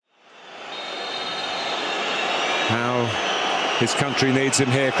How his country needs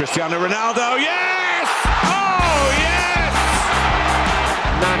him here. Cristiano Ronaldo, yes! Oh, yes!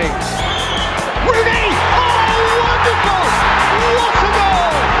 Manning. Rooney! Oh, wonderful! What a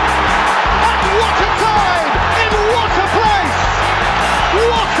goal! And what a time! In what a place!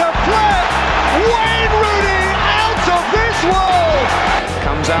 What a play! Wayne Rooney out of this world!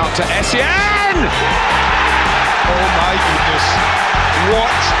 Comes out to Essien! Oh my goodness.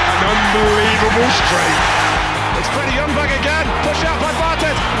 What an unbelievable strike. It's Freddie Youngberg again, pushed out by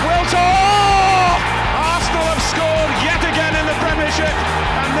Bartet, Wiltor! Oh! Arsenal have scored yet again in the Premiership,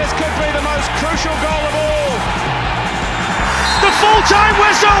 and this could be the most crucial goal of all. The full-time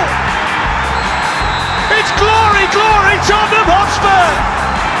whistle! It's glory, glory, Tottenham Hotspur!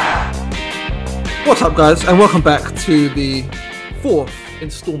 What's up, guys, and welcome back to the fourth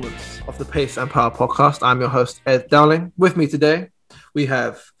instalment of the Pace and Power podcast. I'm your host, Ed Dowling. With me today, we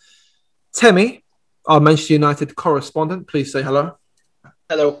have Temi, our Manchester United correspondent. Please say hello.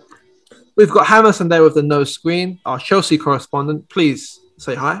 Hello. We've got Hammerson there with the no screen, our Chelsea correspondent. Please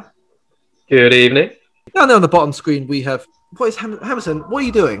say hi. Good evening. Down there on the bottom screen, we have... What is Hammerson? What are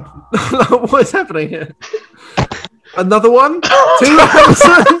you doing? What is happening here? Another one? Two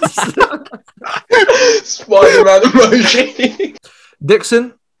Hammersons? Spider-Man emoji.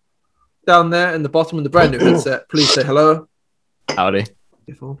 Dixon, down there in the bottom of the brand new headset. Please say hello. Howdy.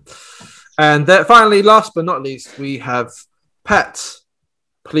 Beautiful. And finally, last but not least, we have Pat.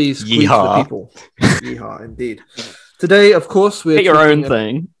 Please greet the people. Yeehaw, indeed. Today, of course, we're Get your own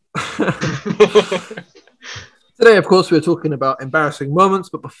thing. Today, of course, we're talking about embarrassing moments,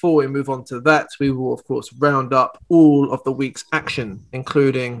 but before we move on to that, we will, of course, round up all of the week's action,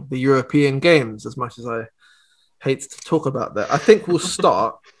 including the European games, as much as I hate to talk about that. I think we'll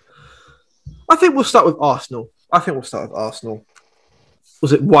start with Arsenal.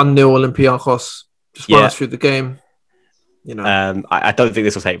 Was it 1-0 Olympiacos? Just run us through the game. You know, I don't think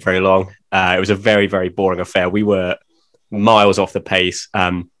this will take very long. It was a very, very boring affair. We were miles off the pace.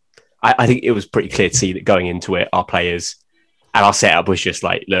 I think it was pretty clear to see that going into it, our players and our setup was just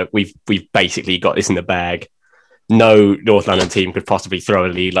like, look, we've basically got this in the bag. No North London team could possibly throw a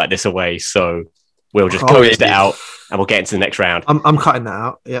lead like this away, so we'll just close it out and we'll get into the next round. I'm cutting that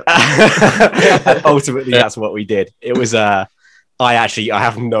out. Yeah. Ultimately, that's what we did. It was I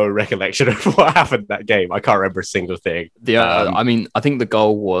have no recollection of what happened in that game. I can't remember a single thing. I think the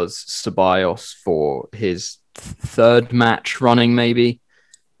goal was Ceballos for his third match running, maybe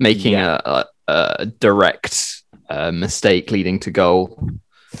making a direct mistake leading to goal.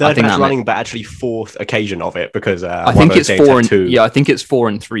 Third match running, but actually fourth occasion of it because I think it's 4 in 2. Yeah, I think it's 4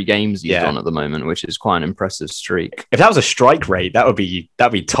 in 3 games he's done at the moment, which is quite an impressive streak. If that was a strike rate, that'd be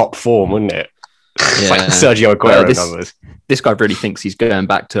top form, wouldn't it? It's like Sergio Aguero numbers. This guy really thinks he's going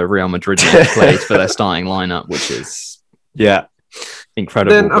back to Real Madrid and plays for their starting lineup, which is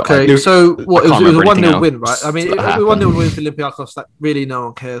incredible. Then, okay, so what? It was a 1-0 win, right? I mean, it was a 1-0 win for Olympiacos. That really no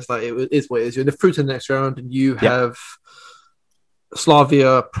one cares. Like it is what it is. You're in the fruit in the next round, and you have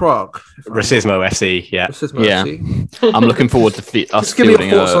Slavia Prague, Racismo FC. FC. I'm looking forward to us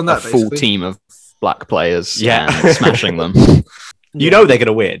fielding a full team of black players and smashing them. You know they're going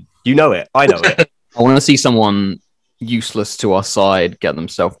to win. You know it. I know it. I want to see someone useless to our side get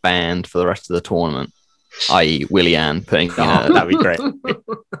themselves banned for the rest of the tournament, i.e. Willian putting that'd be great.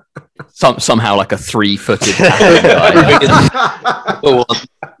 Somehow like a 3-footed guy.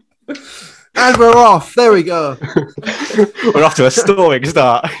 And we're off. There we go. We're off to a storming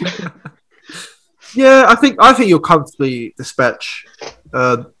start. Yeah, I think you'll comfortably dispatch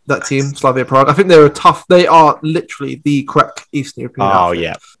that team, Slavia Prague. I think they're tough. They are literally the crack Eastern European outfit.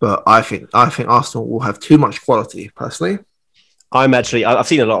 Yeah. But I think Arsenal will have too much quality, personally. I've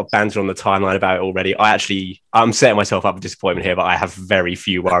seen a lot of banter on the timeline about it already. I'm setting myself up for disappointment here, but I have very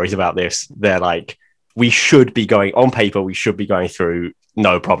few worries about this. They're like, we should be going through,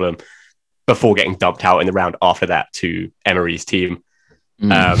 no problem, before getting dumped out in the round after that to Emery's team.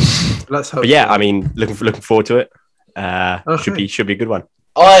 Let's hope. But yeah, I mean, looking forward to it. Should be a good one.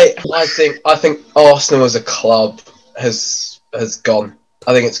 I think Arsenal as a club has gone.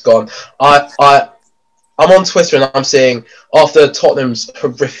 I think it's gone. I'm on Twitter and I'm seeing, after Tottenham's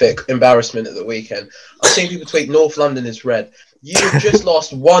horrific embarrassment at the weekend, I'm seeing people tweet North London is red. You've just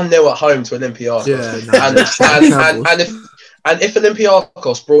lost 1-0 at home to Olympiacos. And if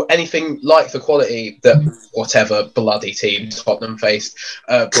Olympiacos brought anything like the quality that whatever bloody team Tottenham faced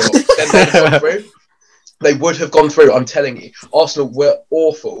brought, then they would have gone through. I'm telling you, Arsenal were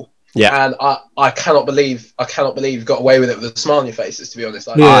awful. Yeah, and I cannot believe you got away with it with a smile on your faces. To be honest,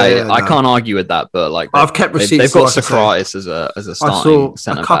 I can't argue with that. But like I've kept receipts. They've got Socrates as a starting. I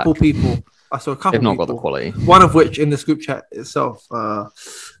saw a couple people I saw a couple. They've not people, got the quality. One of which in this group chat itself,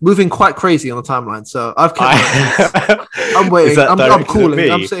 moving quite crazy on the timeline. So I've kept. I'm waiting. I'm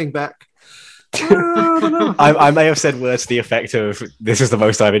calling. I'm sitting back. I don't know. I may have said words to the effect of "This is the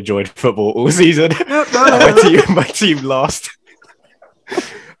most I've enjoyed football all season." Yep, My team lost.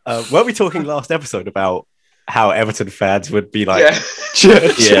 Weren't we talking last episode about how Everton fans would be like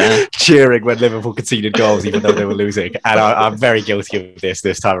cheering when Liverpool conceded goals, even though they were losing? And I'm very guilty of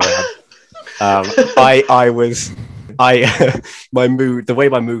this time around. My mood, the way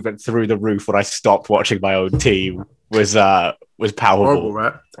my mood went through the roof when I stopped watching my own team was powerful. Horrible,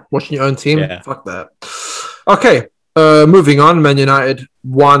 right? Watching your own team, fuck that. Okay, moving on. Man United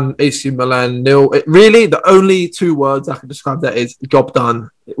 1, AC Milan 0. Really, the only 2 words I can describe that is job done.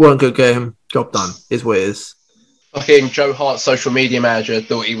 It wasn't a good game. Job done is what it is. Fucking Joe Hart's social media manager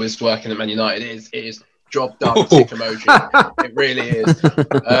thought he was working at Man United. It is job done. Tick emoji. It really is.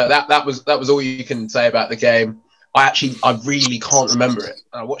 That was all you can say about the game. I really can't remember it.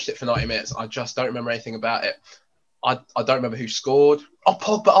 I watched it for 90 minutes. I just don't remember anything about it. I don't remember who scored. Oh,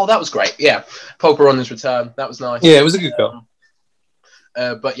 Pogba. Oh, that was great. Yeah, Pogba on his return. That was nice. Yeah, it was a good goal.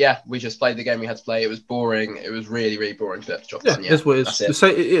 But yeah, we just played the game we had to play. It was boring. It was really, really boring to get the job done. Yeah, that's what it is.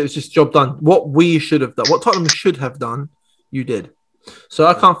 It was just job done. What we should have done, what Tottenham should have done, you did. So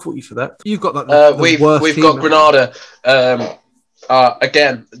I can't fault you for that. You've got that. We've got Granada.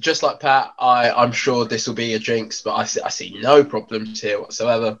 Again, just like Pat, I'm sure this will be a jinx, but I see no problems here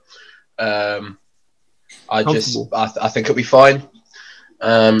whatsoever. I think it'll be fine.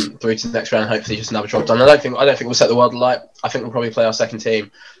 Through to the next round, hopefully just another job done. I don't think we'll set the world alight. I think we'll probably play our second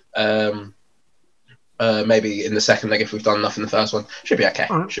team. Maybe in the second leg if we've done enough in the first one. Should be okay.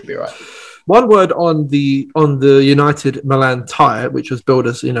 Right. Should be all right. One word on the United Milan tie, which was billed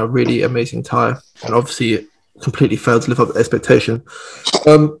as really amazing tie, and obviously it completely failed to live up to expectation.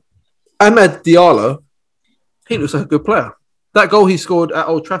 Ahmed Diallo, he looks like a good player. That goal he scored at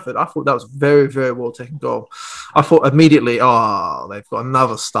Old Trafford, I thought that was very, very well taken goal. I thought immediately, they've got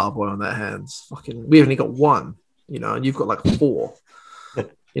another star boy on their hands. We only got one, and you've got like 4.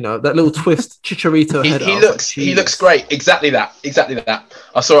 That little twist, Chicharito header. He looks great. Exactly that.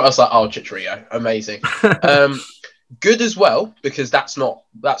 I saw it. I was like, oh, Chicharito, amazing. Good as well, because that's not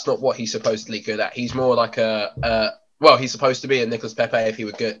what he's supposedly good at. He's more like he's supposed to be a Nicolas Pepe if he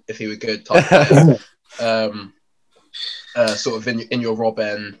were good type player. Sort of in your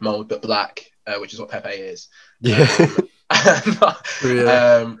Robben mold, but black, which is what Pepe is. Yeah.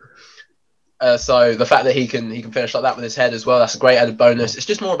 So the fact that he can finish like that with his head as well, that's a great added bonus. It's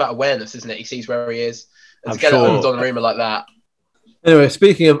just more about awareness, isn't it? He sees where he is. And to get it on Donnarumma like that. Anyway,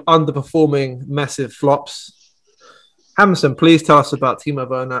 speaking of underperforming massive flops, Hamilton, please tell us about Timo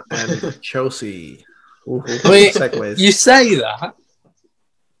Werner and Chelsea. Segues. You say that,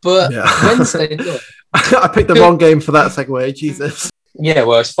 but Wednesday night. I picked the wrong game for that segue. Jesus. Yeah,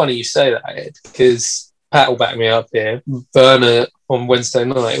 well, it's funny you say that, Ed, because Pat will back me up here. Werner on Wednesday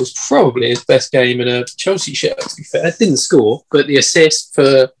night, it was probably his best game in a Chelsea shirt, to be fair. Didn't score, but the assist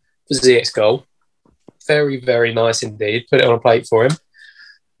for Ziyech's goal, very, very nice indeed. Put it on a plate for him.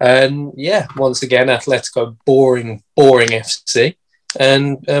 And yeah, once again, Atletico, boring FC.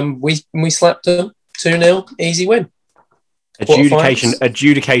 And we slapped them 2-0, easy win.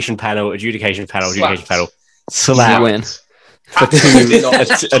 Adjudication panel. Slap win. For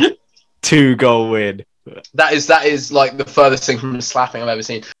a 2-goal win. That is like the furthest thing from slapping I've ever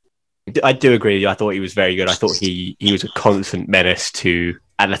seen. I do agree with you. I thought he was very good. I thought he was a constant menace to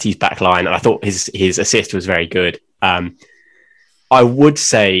Atleti's back line, and I thought his assist was very good. I would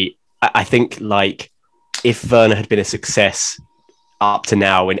say, I think, like, if Werner had been a success up to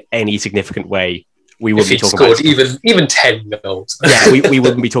now in any significant way, we wouldn't be talking about even 10 goals. Yeah, we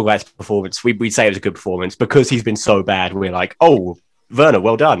wouldn't be talking about his performance. We'd say it was a good performance. Because he's been so bad, we're like, oh, Werner,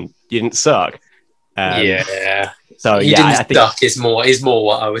 well done. You didn't suck. So I think suck is more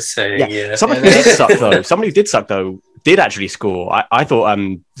what I was saying. Yeah. Someone who did suck though did actually score. I thought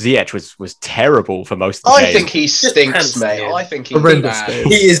Ziyech was terrible for most of the game. I think he stinks, mate. I think he's bad.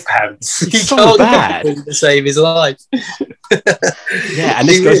 He is pants. He's so bad to save his life. Yeah, and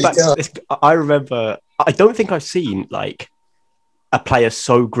this goes back to this. I remember, I don't think I've seen like a player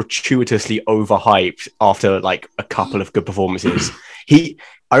so gratuitously overhyped after like a couple of good performances. I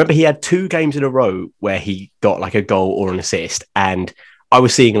remember he had 2 games in a row where he got like a goal or an assist, and I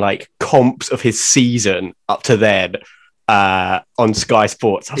was seeing like comps of his season up to then on Sky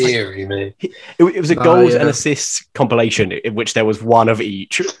Sports. I was it was a goals and assists compilation in which there was one of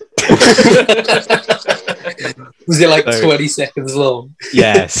each. Was it like 20 seconds long?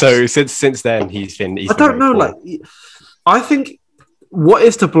 Yeah. So since then he's been. I don't know. Like, I think what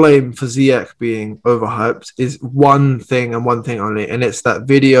is to blame for Ziyech being overhyped is one thing and one thing only, and it's that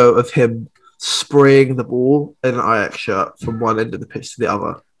video of him spraying the ball in an Ajax shirt from one end of the pitch to the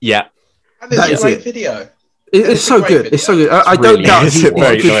other. Yeah. And it's a great video. It's so good. Video. It's so good. I don't doubt it's a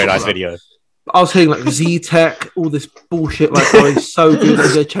very nice video. I was hearing like Z-Tech, all this bullshit. Like, oh, he's so good.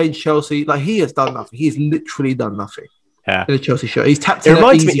 He's going to change Chelsea. Like, he has done nothing. He's literally done nothing. Yeah. In a Chelsea shirt. He's tapped It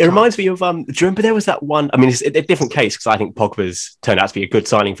reminds me of do you remember there was that one? I mean, it's a different case because I think Pogba's turned out to be a good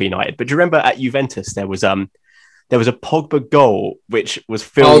signing for United. But do you remember at Juventus there was a Pogba goal which was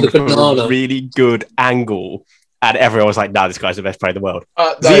filmed from a really good angle, and everyone was like, "Nah, this guy's the best player in the world."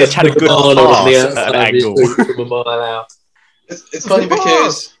 Ziyech had a good pass at an angle. From a mile out. It's funny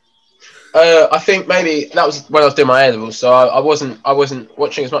because I think maybe that was when I was doing my A-levels, so I wasn't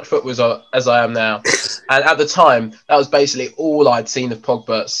watching as much football as I am now. And at the time, that was basically all I'd seen of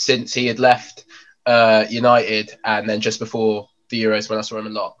Pogba since he had left United, and then just before the Euros when I saw him a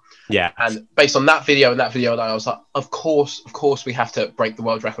lot. Yeah. And based on that video and I was like, of course we have to break the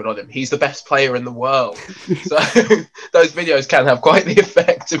world record on him. He's the best player in the world. So those videos can have quite the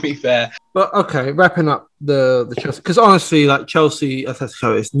effect, to be fair. But okay, wrapping up the Chelsea, because honestly, like Chelsea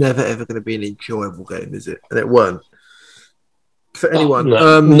Atletico is never ever going to be an enjoyable game, is it? And it weren't for anyone.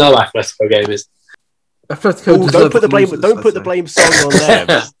 No Atletico game is. Atletico don't put the blame song on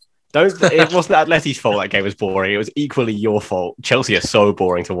them. It wasn't Atleti's fault that game was boring. It was equally your fault. Chelsea are so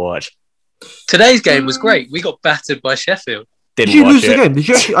boring to watch. Today's game was great. We got battered by Sheffield. Did you lose the game? Did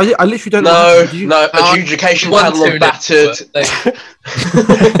you actually? I literally don't know. No, adjudication panel on battered.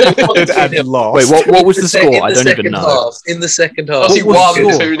 And lost. Wait, what was the score? I don't even know. In the second half. Chelsea won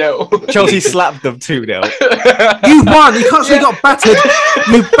 2-0. Chelsea slapped them 2-0. You won. You can't say you got battered.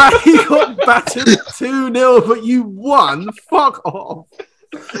 You got battered 2-0, but you won. Fuck off.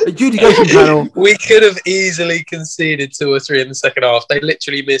 Adjudication panel. We could have easily conceded 2 or 3 in the second half. They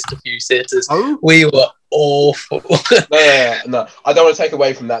literally missed a few sitters. Oh? We were awful. No. I don't want to take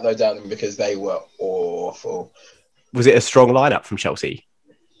away from that though, Dowling, because they were awful. Was it a strong lineup from Chelsea?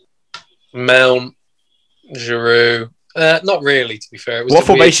 Mount, Giroud. Not really, to be fair. What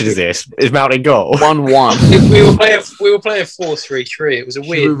formation is this? Is Mount in goal? 1-1. we were playing 4-3-3. It was a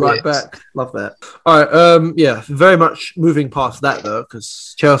weird right back. Love that. All right. Yeah. Very much moving past that though,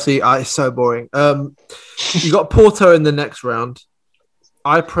 because Chelsea is so boring. You got Porto in the next round.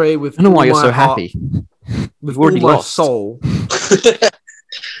 I pray with. I don't know why you're so happy. With all my soul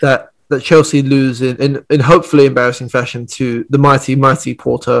that Chelsea lose in hopefully embarrassing fashion to the mighty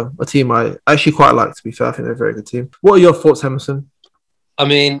Porto, a team I actually quite like, to be fair. I think they're a very good team. What are your thoughts, Emerson? I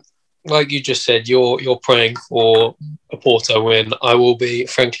mean, like you just said, you're praying for a Porto win. I will be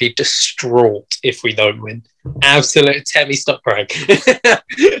frankly distraught if we don't win. Absolutely. Temi, stop crying.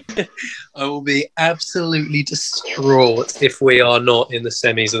 I will be absolutely distraught if we are not in the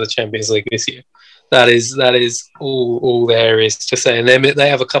semis of the Champions League this year. That is all there is to say. And they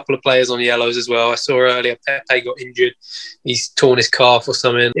have a couple of players on yellows as well. I saw earlier Pepe got injured. He's torn his calf or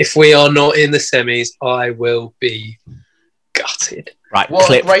something. If we are not in the semis, I will be gutted. Right,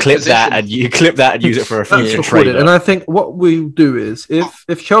 clip that and you clip that and use it for a future trailer. And I think what we'll do is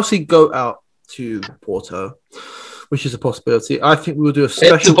if Chelsea go out to Porto, which is a possibility, I think we'll do a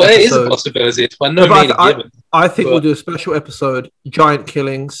special episode. It is a possibility. It's by no means given. I think we'll do a special episode, giant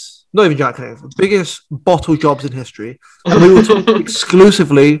killings. Not even giant killings, the biggest bottle jobs in history. And we will talk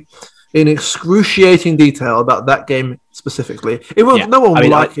exclusively in excruciating detail about that game specifically. It will, no one will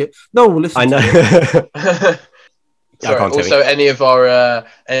like it. No one will listen to it. Sorry, also, any of our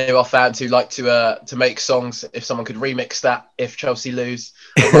fans who like to make songs, if someone could remix that if Chelsea lose,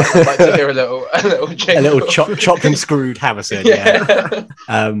 I'd like to hear a little chopped and screwed Hammerson.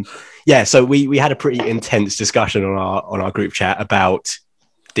 So we had a pretty intense discussion on our group chat about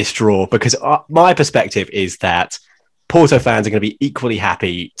this draw, because my perspective is that Porto fans are going to be equally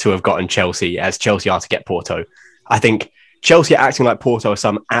happy to have gotten Chelsea as Chelsea are to get Porto. I think Chelsea are acting like Porto are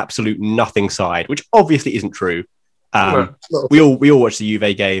some absolute nothing side, which obviously isn't true. We all watched the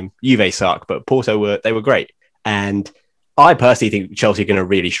Juve game. Juve suck, but Porto were great. And I personally think Chelsea are going to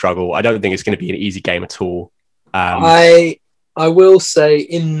really struggle. I don't think it's going to be an easy game at all. I will say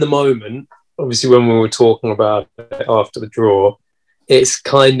in the moment, obviously when we were talking about it after the draw, it's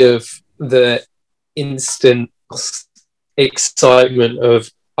kind of the instant excitement of,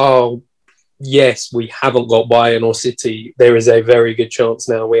 oh, yes, we haven't got Bayern or City. There is a very good chance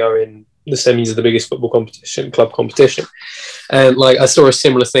now we are in the semis of the biggest football competition, club competition. And like I saw a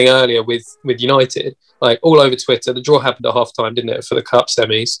similar thing earlier with United, like all over Twitter. The draw happened at half-time, didn't it, for the Cup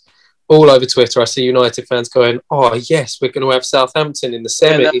semis? All over Twitter, I see United fans going, oh, yes, we're going to have Southampton in the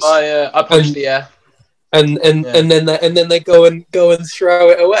semis. I posted, and then they go and throw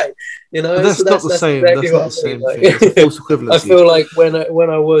it away. You know, but that's not the same. Exactly that's not the same like, thing. It's a false equivalency. I feel like when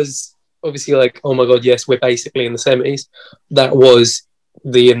I was obviously like, oh my god, yes, we're basically in the semis. That was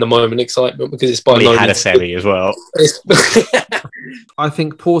the in the moment excitement because it's by we no had a means- semi as well. I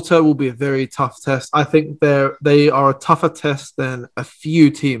think Porto will be a very tough test. I think they are a tougher test than a few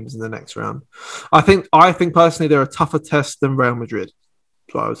teams in the next round. I think personally they're a tougher test than Real Madrid.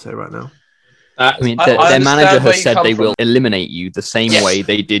 That's what I would say right now. I mean, I their understand manager where has you said come they from. will eliminate you the same Yes. way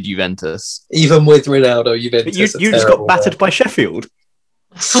they did Juventus. Even with Ronaldo, Juventus. But you are just got terrible, battered by Sheffield.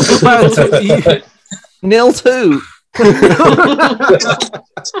 0-2.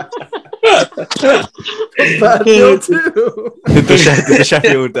 Bad deal too. Did the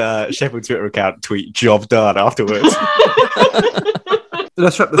Sheffield Twitter account tweet "job done" afterwards?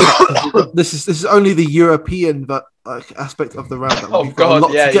 Let's wrap this up. This is only the European aspect of the roundup. Oh, We've got a God,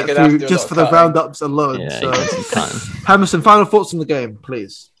 lot yeah, to you're get gonna have to through do a just lot for of the cutting. roundups alone. Yeah, So, you got some time. Hammerson, final thoughts on the game,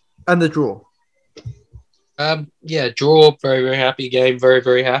 please, and the draw. Yeah, draw. Very, very happy game. Very,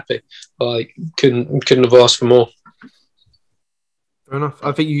 very happy. Like couldn't have asked for more. Fair enough.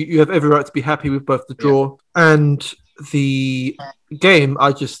 I think you have every right to be happy with both the draw and the game.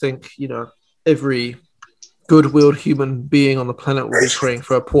 I just think, every good-willed human being on the planet will be praying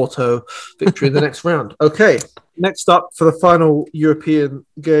for a Porto victory in the next round. Okay, next up for the final European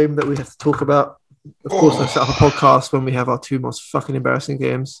game that we have to talk about. Of course, I set up a podcast when we have our two most fucking embarrassing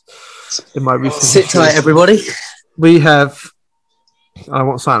games in my recent Sit history. tight, everybody. We have... I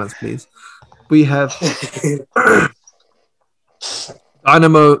want silence, please. We have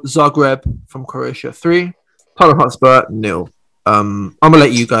Dinamo Zagreb from Croatia 3, Tottenham Hotspur 0. I'm going to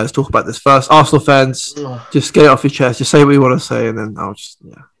let you guys talk about this first. Arsenal fans, just get it off your chest. Just say what you want to say, and then I'll just,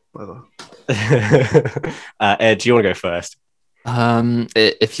 whatever. Ed, do you want to go first?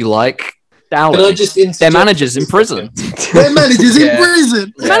 If you like, Can I Dowling. just Their manager's in prison. Their manager's Yeah. in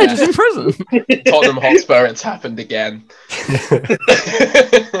prison. Their manager's in prison. Tottenham Hotspur, it's happened again.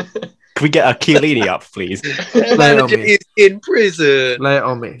 Can we get a Chiellini up, please? Their Lay it on manager me. is in prison. Lay it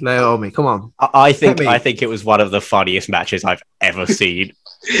on me. Come on. I think Temi. I think it was one of the funniest matches I've ever seen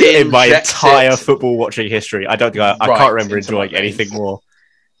in my entire football watching history. I don't think I Right can't remember into my enjoying anything veins. more.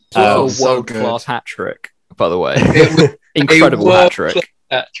 A so world-class hat trick, by the way. It was Incredible hat trick.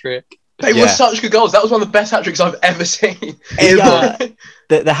 Hat trick. They Yeah. were such good goals. That was one of the best hat tricks I've ever seen.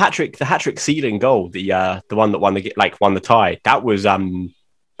 The hat trick sealing goal, the one that won the tie. That was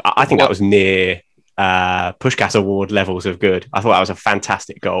I think that was near Puskás Award levels of good. I thought that was a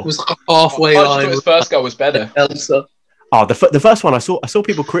fantastic goal. It was like a halfway I line. thought his first goal was better. Elsa. Oh, the first one I saw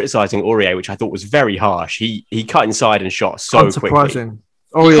people criticizing Aurier, which I thought was very harsh. He cut inside and shot so quickly. Unsurprising.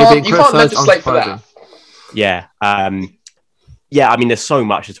 You being can't criticised, legislate for unsurprising. that. Yeah. Yeah, I mean, there's so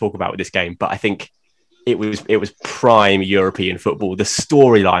much to talk about with this game, but I think it was prime European football. The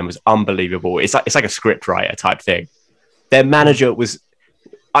storyline was unbelievable. It's like a script writer type thing. Their manager was,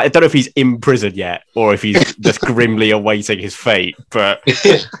 I don't know if he's in prison yet or if he's just grimly awaiting his fate, but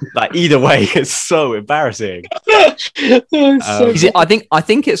like either way, it's so embarrassing. I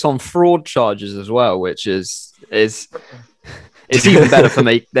think it's on fraud charges as well, which is it's even better for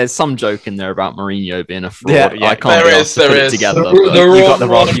me. There's some joke in there about Mourinho being a fraud. Yeah, I can't there be is, asked to put there it is. together. The- but-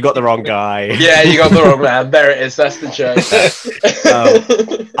 the- You got the wrong guy. Yeah, you got the wrong man. There it is. That's the joke.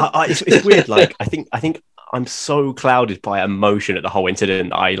 It's weird. Like I think I'm so clouded by emotion at the whole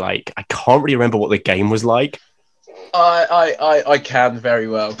incident. I can't really remember what the game was like. I can very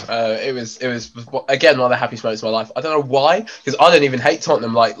well. It was again one of the happiest moments of my life. I don't know why, because I don't even hate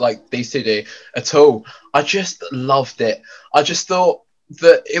Tottenham like these two do at all. I just loved it. I just thought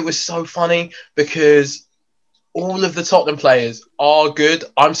that it was so funny because all of the Tottenham players are good.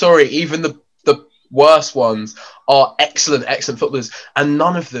 I'm sorry, even the worst ones are excellent footballers, and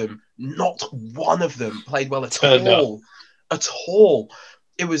none of them, not one of them, played well at Turned all. At all.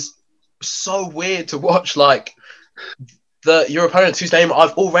 It was so weird to watch, like, your opponents whose name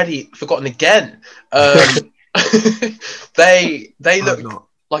I've already forgotten again. They look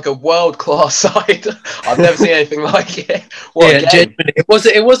like a world-class side. I've never seen anything like it. What a game. Genuinely. It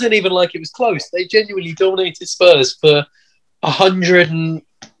wasn't even like it was close. They genuinely dominated Spurs for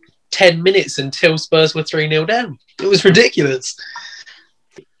 110 minutes until Spurs were 3-0 down. It was ridiculous.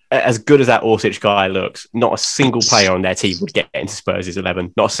 As good as that Orsic guy looks, not a single player on their team would get into Spurs'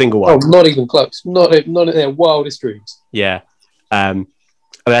 11. Not a single one. Oh, not even close. Not in their wildest dreams. Yeah. I mean,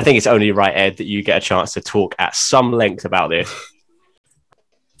 I think it's only right, Ed, that you get a chance to talk at some length about this.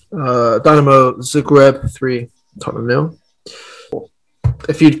 Dinamo Zagreb 3, Tottenham 0.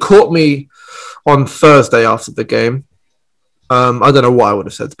 If you'd caught me on Thursday after the game, I don't know what I would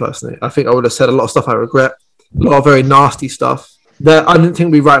have said personally. I think I would have said a lot of stuff I regret, a lot of very nasty stuff that I didn't think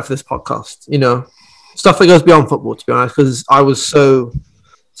would be right for this podcast. You know, stuff that goes beyond football, to be honest, because I was so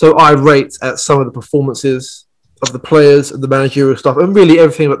irate at some of the performances of the players and the managerial stuff, and really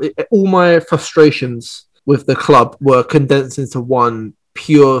everything. But all my frustrations with the club were condensed into one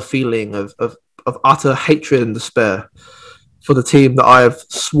pure feeling of utter hatred and despair for the team that I have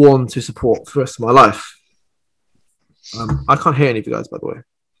sworn to support for the rest of my life. I can't hear any of you guys, by the way.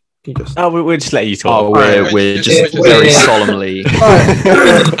 Can you just... we'll just let you talk. We're just very solemnly.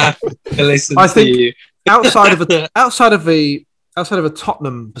 Listen I to think you. outside of a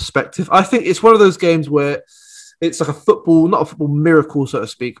Tottenham perspective, I think it's one of those games where it's like not a football miracle, so to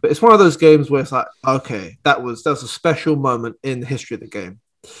speak, but it's one of those games where it's like, okay, that was a special moment in the history of the game.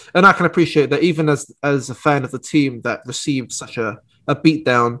 And I can appreciate that even as a fan of the team that received such a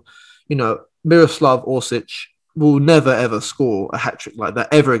beatdown, you know, Miroslav Orsic will never, ever score a hat-trick like that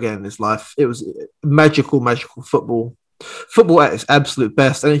ever again in his life. It was magical football at its absolute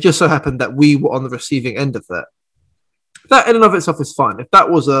best. And it just so happened that we were on the receiving end of that. That in and of itself is fine. If that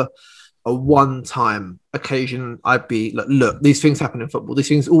was a one-time occasion, I'd be like, look, these things happen in football. These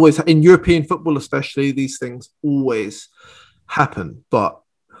things always, in European football especially, these things always happen. But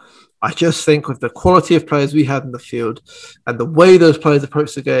I just think with the quality of players we had in the field and the way those players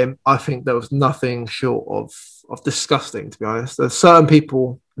approached the game, I think there was nothing short of disgusting, to be honest. There's certain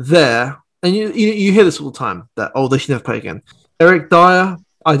people there, and you hear this all the time, that, they should never play again. Eric Dyer,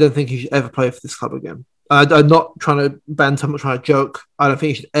 I don't think he should ever play for this club again. I'm not trying to banter, I'm not trying to joke. I don't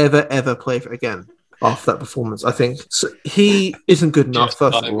think he should ever play for it again after that performance. I think he isn't good enough,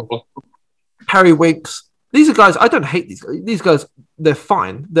 first of all. Harry Winks, these are guys, I don't hate these guys. These guys, they're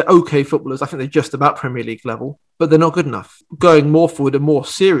fine. They're okay footballers. I think they're just about Premier League level, but they're not good enough. Going more forward and more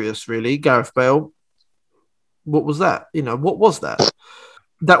serious, really, Gareth Bale, what was that? You know, what was that?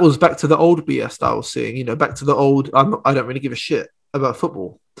 That was back to the old BS that I was seeing, you know, back to the old, I don't really give a shit about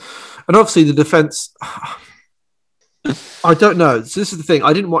football. And obviously the defence, I don't know. So this is the thing.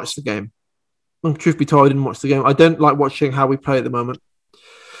 I didn't watch the game. And truth be told, I didn't watch the game. I don't like watching how we play at the moment.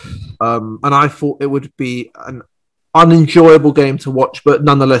 And I thought it would be an unenjoyable game to watch, but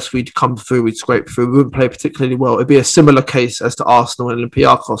nonetheless, we'd come through, we'd scrape through. We wouldn't play particularly well. It'd be a similar case as to Arsenal and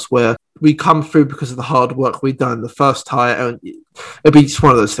Olympiacos, where we come through because of the hard work we'd done in the first tie. And it'd be just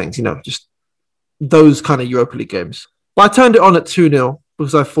one of those things, you know, just those kind of Europa League games. But I turned it on at 2-0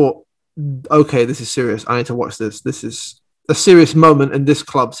 because I thought, okay, this is serious. I need to watch this. This is a serious moment in this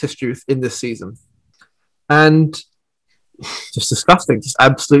club's history in this season. And just disgusting, just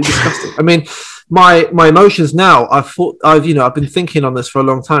absolutely disgusting. I mean, my emotions now, I've been thinking on this for a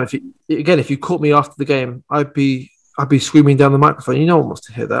long time. If you caught me after the game, I'd be screaming down the microphone. No one wants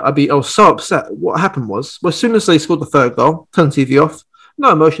to hear that. I was so upset. What happened was, as soon as they scored the third goal, turned the TV off,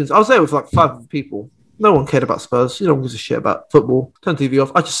 no emotions. I was there with like 5 other people. No one cared about Spurs. No one gives a shit about football. Turned the TV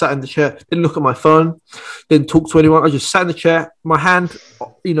off. I just sat in the chair, didn't look at my phone, didn't talk to anyone. I just sat in the chair, my hand,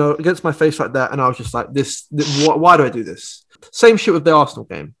 against my face like that, and I was just like, why do I do this? Same shit with the Arsenal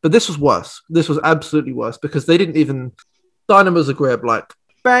game. But this was worse. This was absolutely worse because they didn't even... Dinamo Zagreb, like,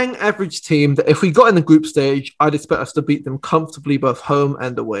 bang average team that if we got in the group stage, I'd expect us to beat them comfortably both home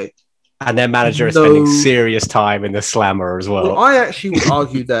and away. And their manager is spending serious time in the slammer as well. Well, I actually would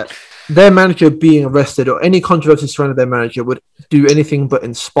argue that their manager being arrested or any controversy surrounding their manager would do anything but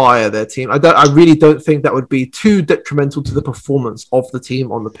inspire their team. I really don't think that would be too detrimental to the performance of the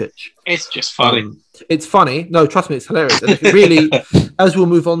team on the pitch. It's just funny. It's funny. No, trust me, it's hilarious. And if it really, as we'll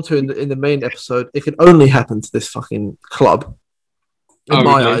move on to in the main episode, it can only happen to this fucking club, in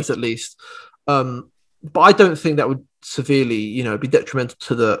my eyes at least. But I don't think that would severely, be detrimental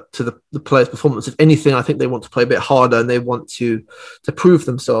to the players' performance. If anything, I think they want to play a bit harder and they want to prove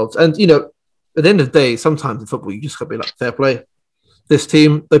themselves. And at the end of the day, sometimes in football, you just got to be like, fair play. This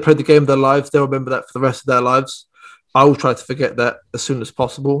team, they played the game of their lives. They'll remember that for the rest of their lives. I will try to forget that as soon as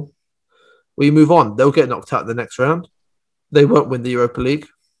possible. We move on. They'll get knocked out in the next round. They won't win the Europa League.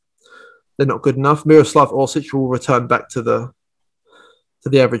 They're not good enough. Miroslav Orsic will return back to the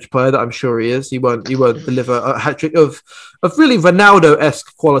average player that I'm sure he is. He won't deliver a hat-trick of really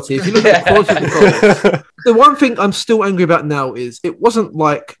Ronaldo-esque quality. If you look at the quality of the goals, the one thing I'm still angry about now is it wasn't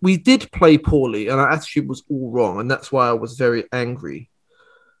like we did play poorly and our attitude was all wrong, and that's why I was very angry.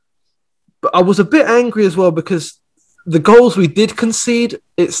 But I was a bit angry as well because the goals we did concede,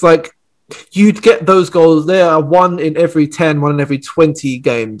 it's like you'd get those goals. They are 1 in every 10, 1 in every 20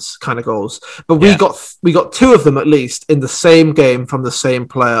 games kind of goals. But we got 2 of them at least in the same game from the same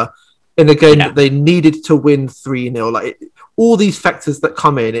player in a game that they needed to win 3-0. Like all these factors that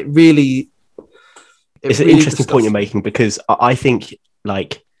come in, it really It's an interesting point you're making, because I think you're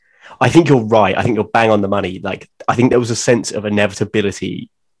right. I think you're bang on the money. Like, I think there was a sense of inevitability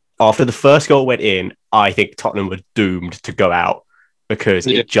after the first goal went in. I think Tottenham were doomed to go out, because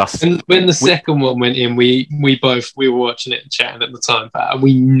it just. And when the second one went in, we were watching it and chatting at the time, Pat, and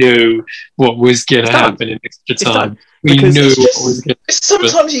we knew what was going to happen in extra time. We knew what was going to happen.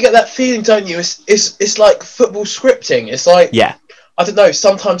 Sometimes you get that feeling, don't you? It's like football scripting. It's like, I don't know,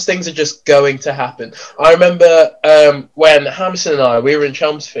 sometimes things are just going to happen. I remember when Hamilton and we were in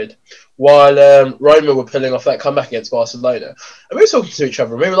Chelmsford while Roma were pulling off that comeback against Barcelona. And we were talking to each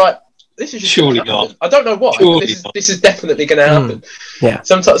other and we were like, this is just surely not. I don't know why. This is definitely going to happen. Yeah.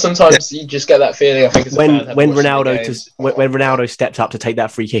 Sometimes you just get that feeling. I think as when Ronaldo stepped up to take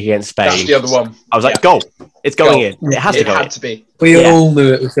that free kick against Spain. That's the other one. I was like, goal. It's going in. It has to go. It had to be. We all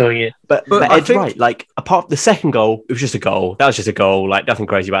knew it was going in. But Ed's right. Like, apart from the second goal, it was just a goal. That was just a goal. Like, nothing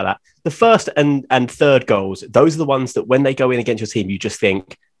crazy about that. The first and third goals, those are the ones that when they go in against your team, you just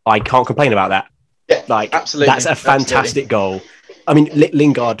think, I can't complain about that. Yeah, like, absolutely. That's a fantastic goal. I mean,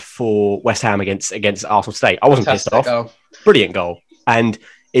 Lingard for West Ham against Arsenal today. I wasn't pissed off. Goal. Brilliant goal. And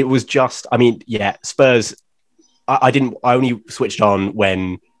it was just, I mean, Spurs. I only switched on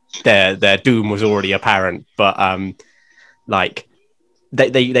when their doom was already apparent. But like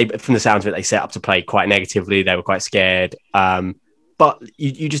they from the sounds of it, they set up to play quite negatively. They were quite scared. But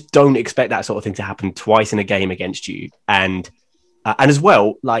you just don't expect that sort of thing to happen twice in a game against you. And as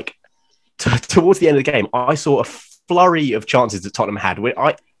well, like towards the end of the game, I saw a flurry of chances that Tottenham had.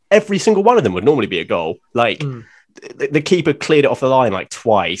 Every single one of them would normally be a goal. Like the keeper cleared it off the line like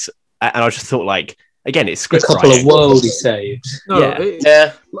twice, and I just thought, like, again, it's script a couple of worldy saves.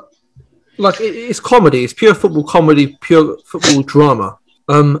 It's comedy. It's pure football comedy, pure football drama.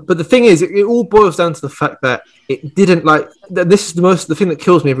 But the thing is, it all boils down to the fact that it didn't this is the thing that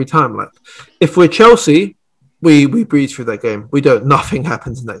kills me every time. Like, if we're Chelsea, we breeze through that game. Nothing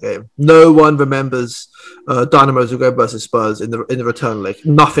happens in that game. No one remembers Dinamo Zagreb versus Spurs in the return leg.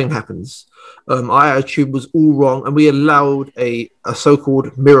 Nothing happens. Our attitude was all wrong, and we allowed a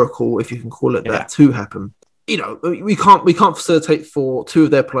so-called miracle, if you can call it that, to happen. You know, we can't facilitate for two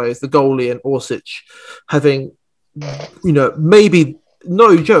of their players, the goalie and Orsic, having, you know, maybe,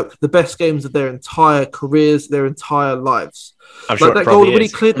 no joke, the best games of their entire careers, their entire lives. I'm sure that goal when he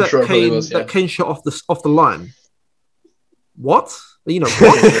cleared that Kane shot off the line. What? You know,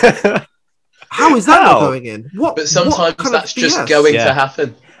 what? How is that not going in? What? But sometimes that's just going to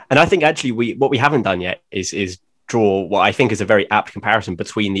happen. And I think actually what we haven't done yet is draw what I think is a very apt comparison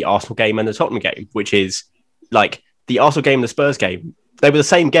between the Arsenal game and the Tottenham game, which is like the Arsenal game and the Spurs game. They were the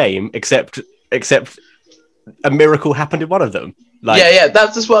same game, except a miracle happened in one of them. Like,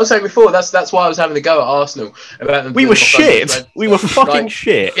 that's what I was saying before. That's why I was having a go at Arsenal about them. We were shit. We were fucking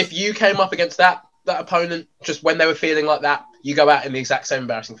shit. If you came up against that opponent just when they were feeling like that, you go out in the exact same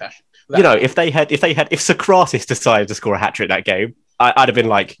embarrassing fashion. You know, if Socrates decided to score a hat trick that game, I'd have been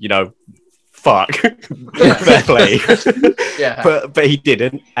like, you know, fuck, fair play. But he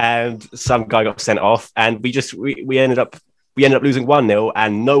didn't, and some guy got sent off, and we ended up losing 1-0,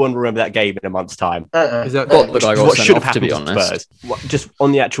 and no one will remember that game in a month's time. Is that what should have happened, to be honest? Just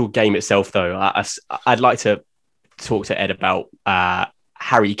on the actual game itself, though, I'd like to talk to Ed about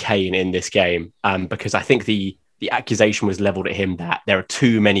Harry Kane in this game, because I think the accusation was leveled at him that there are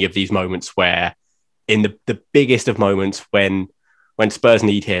too many of these moments where, in the biggest of moments, when Spurs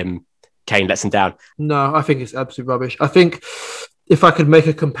need him, Kane lets him down. No, I think it's absolute rubbish. I think if I could make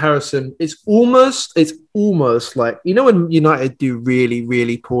a comparison, it's almost like, you know, when United do really,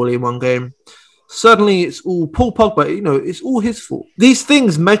 really poorly in one game, suddenly it's all Paul Pogba, you know, it's all his fault. These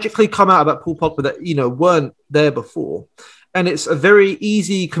things magically come out about Paul Pogba that, you know, weren't there before. And it's a very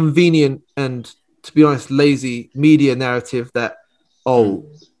easy, convenient, and, to be honest, lazy media narrative that,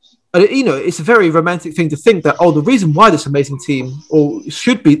 you know, it's a very romantic thing to think that, the reason why this amazing team, or this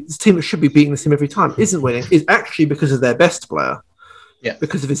team that should be beating this team every time, isn't winning, is actually because of their best player. Yeah.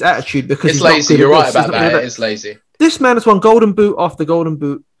 Because of his attitude. Because it's lazy. You're right about that. It is lazy. This man has won Golden Boot after Golden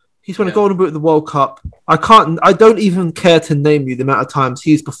Boot. He's won a Golden Boot at the World Cup. I don't even care to name you the amount of times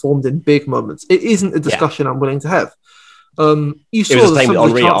he's performed in big moments. It isn't a discussion I'm willing to have. You saw some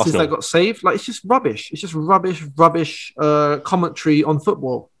of the chances that got saved. Like, it's just rubbish. It's just rubbish commentary on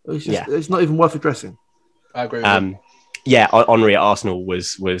football. It's not even worth addressing. I agree with you. Henry at Arsenal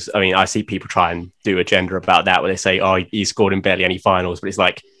was. I mean, I see people try and do agenda about that, where they say, he scored in barely any finals, but it's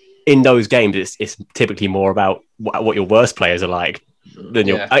like, in those games, it's typically more about what your worst players are like than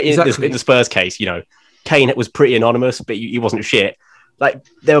your. Exactly. In the Spurs case, you know, Kane was pretty anonymous, but he wasn't shit. Like,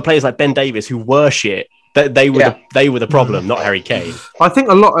 there were players like Ben Davies who were shit, They were the problem, not Harry Kane. I think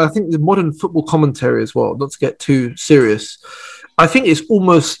the modern football commentary as well, not to get too serious, I think it's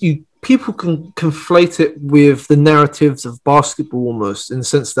almost people can conflate it with the narratives of basketball almost, in the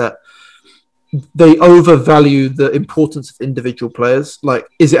sense that they overvalue the importance of individual players. Like,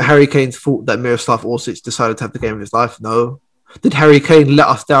 is it Harry Kane's fault that Miroslav Orsic decided to have the game of his life? No. Did Harry Kane let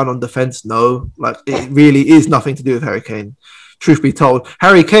us down on defence? No. Like, it really is nothing to do with Harry Kane. Truth be told,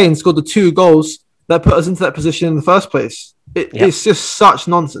 Harry Kane scored the 2 goals that put us into that position in the first place. It's just such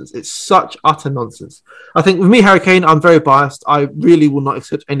nonsense. It's such utter nonsense. I think with me, Harry Kane, I'm very biased. I really will not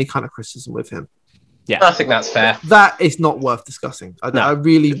accept any kind of criticism with him. Yeah, I think that's fair. That is not worth discussing. I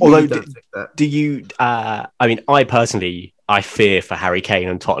really don't think that. Do you? I mean, I personally, I fear for Harry Kane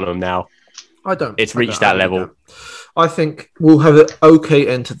and Tottenham now. I don't. It's reached that level. I think we'll have an okay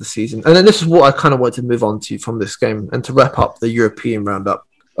end to the season. And then this is what I kind of want to move on to from this game and to wrap up the European roundup.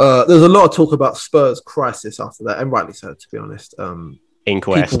 There's a lot of talk about Spurs crisis after that, and rightly so, to be honest.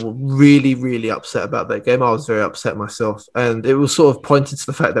 Inquest. People were really, really upset about that game. I was very upset myself. And it was sort of pointed to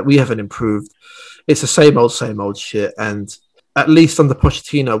the fact that we haven't improved. It's the same old shit. And at least under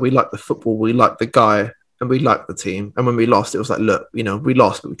Pochettino, we like the football, we like the guy, and we like the team. And when we lost, it was like, look, we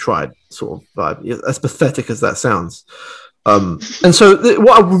lost, but we tried, sort of vibe. As pathetic as that sounds. And so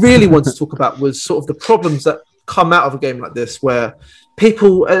what I really wanted to talk about was sort of the problems that come out of a game like this, where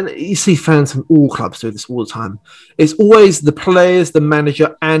people, and you see fans from all clubs do this all the time, it's always the players, the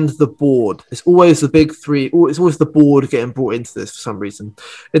manager, and the board. It's always the big three. It's always the board getting brought into this for some reason.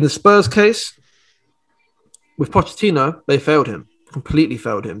 In the Spurs case, with Pochettino, they failed him. Completely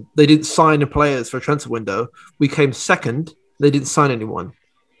failed him. They didn't sign the players for a transfer window. We came second. They didn't sign anyone.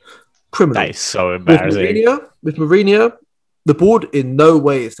 Criminal. That is so embarrassing. With Mourinho, the board in no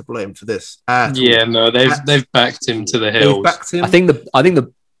way is to blame for this. They've backed him to the hills. I think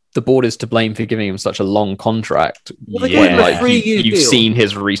the board is to blame for giving him such a long contract. Well, they gave him a 3-year you've deal. seen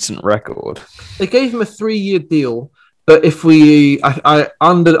his recent record. They gave him a 3-year deal, but if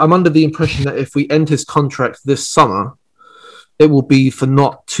I'm under the impression that if we end his contract this summer, it will be for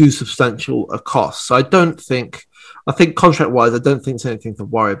not too substantial a cost. So I think contract-wise, I don't think it's anything to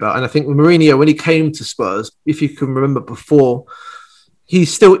worry about. And I think with Mourinho, when he came to Spurs, if you can remember before,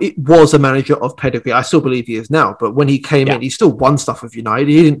 it was a manager of pedigree. I still believe he is now. But when he came in, he still won stuff with United.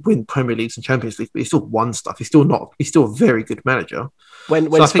 He didn't win Premier Leagues and Champions League, but he still won stuff. He's still a very good manager. When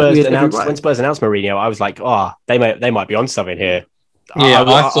Spurs announced Mourinho, I was like, they might be on something here. Yeah,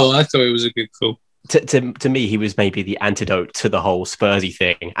 I thought it was a good call. To me, he was maybe the antidote to the whole Spursy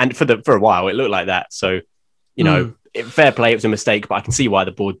thing, and for a while it looked like that. So, fair play, it was a mistake, but I can see why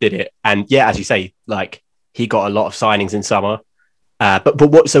the board did it. And yeah, as you say, like, he got a lot of signings in summer. But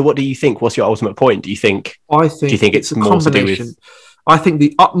what do you think? What's your ultimate point? Do you think it's more to do with? I think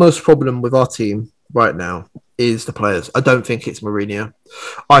the utmost problem with our team right now is the players. I don't think it's Mourinho.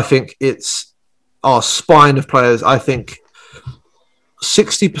 I think it's our spine of players. I think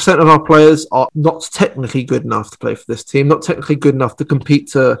 60% of our players are not technically good enough to play for this team, not technically good enough to compete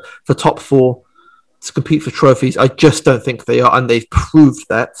for top 4, to compete for trophies. I just don't think they are, and they've proved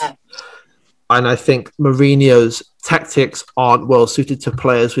that. And I think Mourinho's tactics aren't well suited to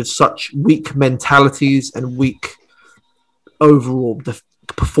players with such weak mentalities and weak overall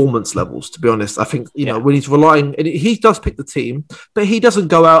performance levels, to be honest. I think, when he's relying, and he does pick the team, but he doesn't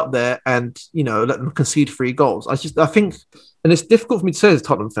go out there and, let them concede 3 goals. I think, and it's difficult for me to say as a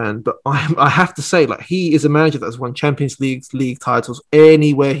Tottenham fan, but I have to say, like, he is a manager that has won Champions League titles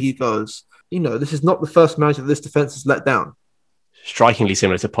anywhere he goes. This is not the first manager that this defence has let down. Strikingly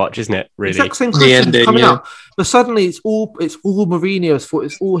similar to Poch, isn't it? Really, exact same criticism coming out, but suddenly it's all Mourinho's fault.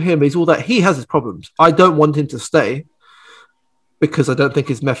 It's all him. It's all that. He has his problems. I don't want him to stay because I don't think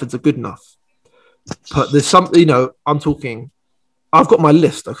his methods are good enough. But there's some, I'm talking. I've got my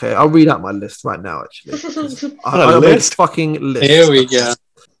list. Okay, I'll read out my list right now. Actually, I made a fucking list. Here we go.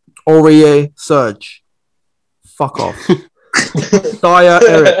 Aurier, Serge, fuck off. Dyer,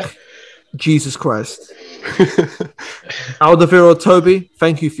 Eric, Jesus Christ. Alderweireld, Toby,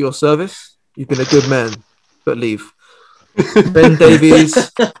 thank you for your service. You've been a good man, but leave. Ben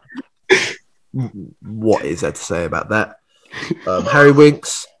Davies, what is there to say about that? Harry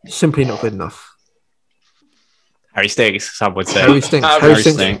Winks, simply not good enough. Harry stinks, some would say. Harry stinks.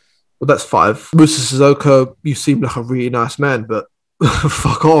 Well, that's 5. Musa Sissoko, you seem like a really nice man, but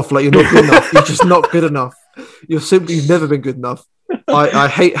fuck off. Like, you're not good enough. You're just not good enough. You've never been good enough. I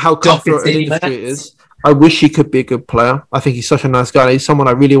hate how cutthroat an industry it is. I wish he could be a good player. I think he's such a nice guy. He's someone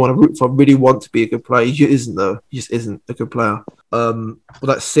I really want to root for. Really want to be a good player. He just isn't, though. He just isn't a good player. Well,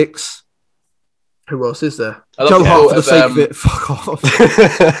 that's 6. Who else is there? I love Joe the Hart, thought for the of, sake of it, fuck off.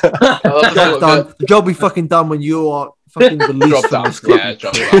 I love the thought of Done. The job be fucking done when you are fucking released drop from down. this club. Yeah,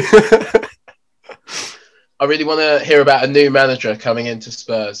 drop down. I really want to hear about a new manager coming into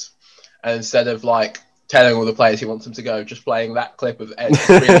Spurs, and instead of like telling all the players he wants them to go, just playing that clip of Ed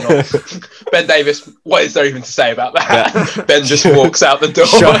reading off. Ben Davis, what is there even to say about that? Yeah. Ben just walks out the door.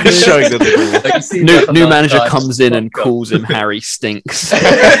 Showing them the New manager comes in and calls him Harry Stinks. And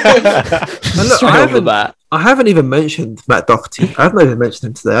look, I haven't even mentioned Matt Doherty. I haven't even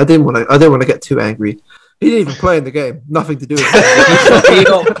mentioned him today. I didn't want to get too angry. He didn't even play in the game. Nothing to do with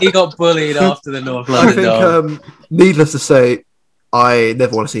it. he got bullied after the North I London think, needless to say, I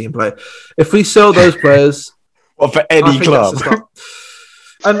never want to see him play. If we sell those players, or for any club,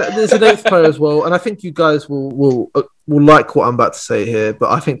 and there's an eighth player as well, and I think you guys will like what I'm about to say here, but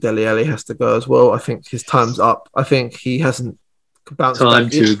I think Dele Alli has to go as well. I think his time's up. I think he hasn't bounced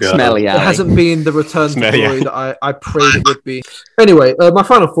back. It hasn't been the return to glory that I prayed it would be. Anyway, my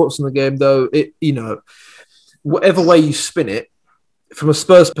final thoughts on the game, though, whatever way you spin it, from a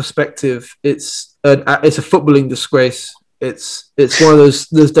Spurs perspective, it's a footballing disgrace. It's one of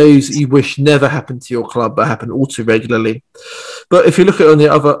those days that you wish never happened to your club, but happen all too regularly. But if you look at it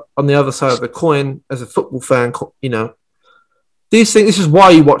on the other side of the coin, as a football fan, these things. This is why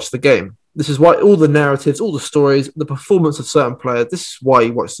you watch the game. This is why all the narratives, all the stories, the performance of certain players. This is why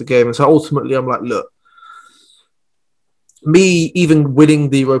you watch the game. And so ultimately, I'm like, look, me even winning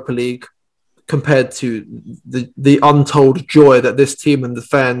the Europa League, compared to the untold joy that this team and the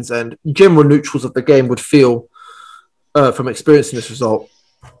fans and general neutrals of the game would feel from experiencing this result,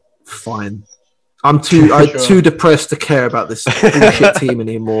 fine. I'm too depressed to care about this bullshit team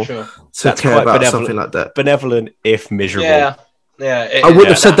anymore. That's care about something like that. Benevolent, if miserable. I wouldn't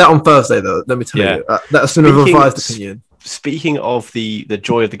have said that on Thursday, though. Let me tell you, that's a revised opinion. Speaking of the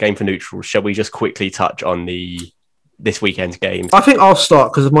joy of the game for neutrals, shall we just quickly touch on this weekend's games? I think I'll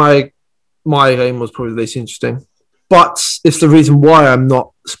start because my game was probably the least interesting. But it's the reason why I'm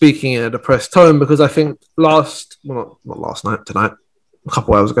not speaking in a depressed tone, because I think not last night, tonight, a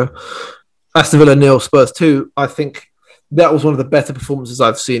couple hours ago, Aston Villa 0, Spurs 2, I think that was one of the better performances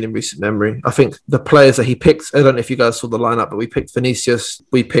I've seen in recent memory. I think the players that he picked, I don't know if you guys saw the lineup, but we picked Vinicius,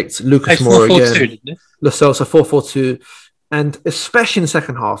 we picked Lucas Moura again, Lo Celso 4-4-2, and especially in the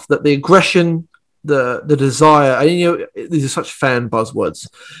second half, that the aggression, the desire, and these are such fan buzzwords,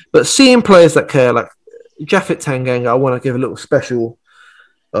 but seeing players that care, like Japhet Tanganga, I want to give a little special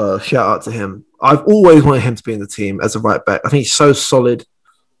shout out to him. I've always wanted him to be in the team as a right back. I think he's so solid,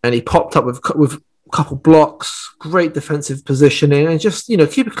 and he popped up with a couple blocks, great defensive positioning, and just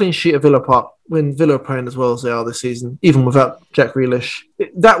keep a clean sheet at Villa Park when Villa are playing as well as they are this season, even without Jack Grealish.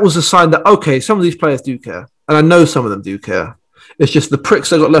 That was a sign that okay, some of these players do care, and I know some of them do care. It's just the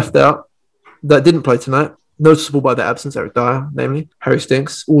pricks that got left out that didn't play tonight, noticeable by their absence. Eric Dyer, namely Harry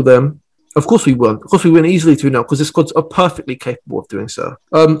Stinks, all them. Of course we won. Of course we win easily 2-0 because the squads are perfectly capable of doing so.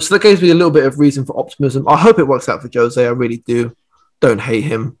 So that gives me a little bit of reason for optimism. I hope it works out for Jose. I really do. Don't hate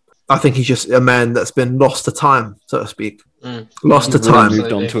him. I think he's just a man that's been lost to time, so to speak. Lost to time.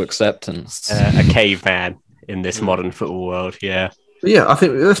 Moved on to acceptance. A caveman in this modern football world, yeah. But yeah, I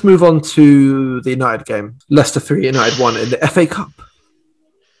think let's move on to the United game. Leicester 3, United 1 in the FA Cup.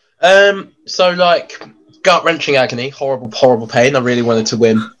 Gut-wrenching agony, horrible pain. I really wanted to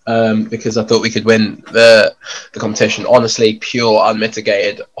win because I thought we could win the competition. Honestly, pure,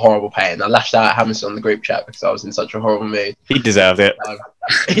 unmitigated, horrible pain. I lashed out at Hamilton on the group chat because I was in such a horrible mood. He deserved it.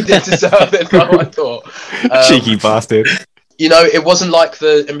 He did deserve it, though, I thought. Cheeky bastard. It wasn't like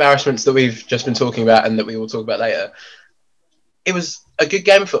the embarrassments that we've just been talking about and that we will talk about later. It was a good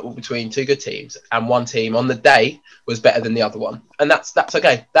game of football between two good teams, and one team on the day was better than the other one. And that's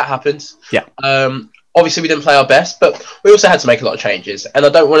okay. That happens. Yeah. Obviously, we didn't play our best, but we also had to make a lot of changes. And I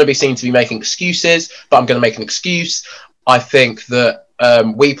don't want to be seen to be making excuses, but I'm going to make an excuse. I think that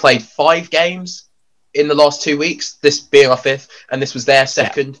we played 5 games in the last 2 weeks, this being our 5th, and this was their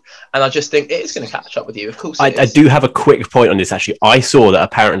 2nd. Yeah. And I just think it is going to catch up with you. Of course, I do have a quick point on this, actually. I saw that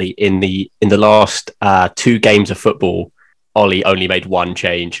apparently in the last 2 games of football, Ollie only made 1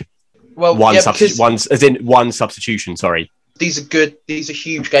 change. Well, one substitution, sorry. These are good. These are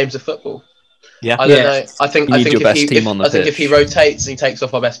huge games of football. Yeah, I don't know. I think if he rotates and he takes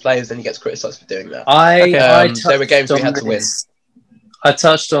off our best players, then he gets criticised for doing that. There were games we had to win. I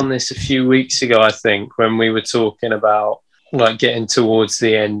touched on this a few weeks ago, I think, when we were talking about getting towards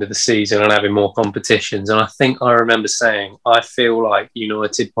the end of the season and having more competitions. And I think I remember saying, I feel like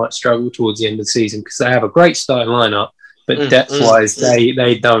United might struggle towards the end of the season because they have a great starting lineup, but depth-wise,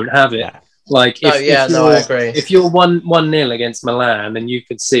 they don't have it. Like, I agree. If you're 1-0 against Milan and you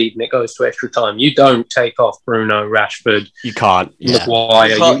concede and it goes to extra time, you don't take off Bruno, Rashford. You can't.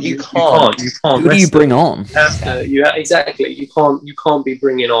 Maguire. You can't. Who do you bring on? Exactly. You can't be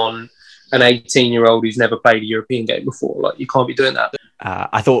bringing on an 18-year-old who's never played a European game before. Like, you can't be doing that.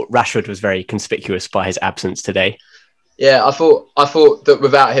 I thought Rashford was very conspicuous by his absence today. Yeah, I thought that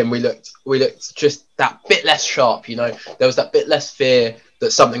without him, we looked just that bit less sharp. You know, there was that bit less fear that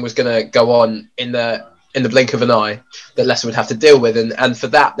something was going to go on in the blink of an eye that Leicester would have to deal with, and for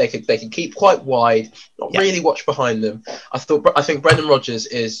that they could keep quite wide, not really watch behind them. I think Brendan Rodgers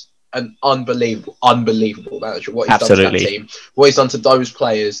is an unbelievable manager. What he's done to that team, what he's done to those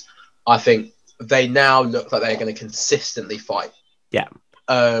players, I think they now look like they're going to consistently fight. Yeah.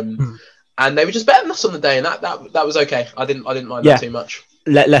 And they were just better than us on the day, and that was okay. I didn't mind that too much.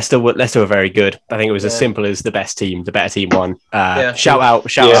 Leicester were very good. I think it was as simple as the better team won. Shout out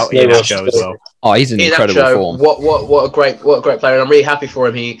Ian Acho as well. Oh, he's in incredible form. What a great player, and I'm really happy for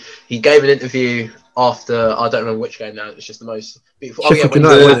him. He gave an interview after, I don't remember which game now. It's just the most beautiful. Sheffield when he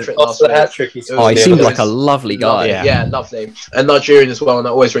United. hat-trick last week. He seemed like a lovely guy. Yeah, lovely. And Nigerian as well, and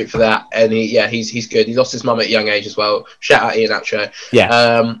I always root for that. And he's good. He lost his mum at a young age as well. Shout out Ian Acho.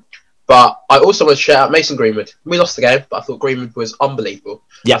 Yeah. But I also want to shout out Mason Greenwood. We lost the game, but I thought Greenwood was unbelievable.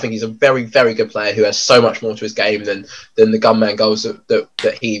 Yeah. I think he's a very, very good player who has so much more to his game than the gunman goals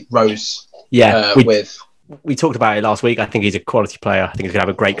that he rose with. We talked about it last week. I think he's a quality player. I think he's going to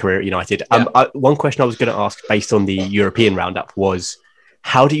have a great career at United. One question I was going to ask based on the European roundup was,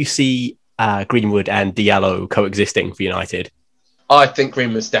 how do you see Greenwood and Diallo coexisting for United? I think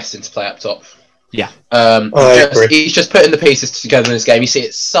Greenwood's destined to play up top. Yeah. He's just putting the pieces together in his game. You see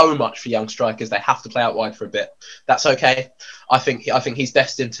it so much for young strikers. They have to play out wide for a bit. That's okay. I think he's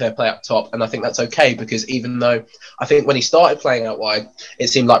destined to play up top, and I think that's okay because even though I think when he started playing out wide, it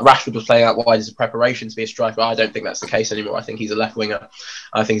seemed like Rashford was playing out wide as a preparation to be a striker. I don't think that's the case anymore. I think he's a left winger.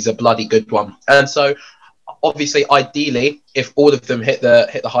 I think he's a bloody good one. And so, obviously, ideally, if all of them hit the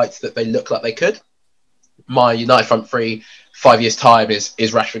heights that they look like they could, my United front three 5 years time is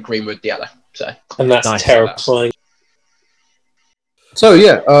Rashford, Greenwood, Diallo. And that's terrifying.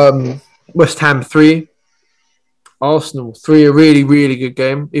 So West Ham 3, Arsenal 3, a really, really good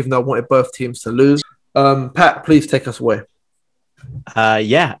game, even though I wanted both teams to lose. Pat, please take us away.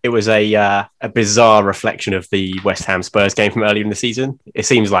 It was a bizarre reflection of the West Ham Spurs game from earlier in the season. It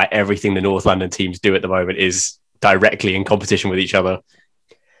seems like everything the North London teams do at the moment is directly in competition with each other.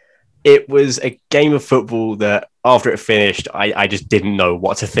 It was a game of football that after it finished, I just didn't know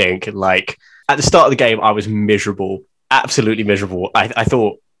what to think. Like at the start of the game, I was miserable, absolutely miserable. I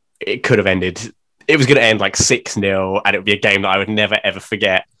thought it could have ended. It was going to end like 6-0 and it would be a game that I would never, ever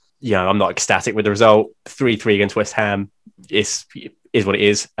forget. You know, I'm not ecstatic with the result. 3-3 against West Ham is what it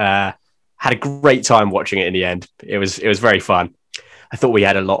is. Had a great time watching it in the end. It was very fun. I thought we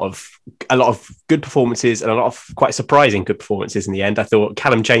had a lot of good performances and a lot of quite surprising good performances in the end. I thought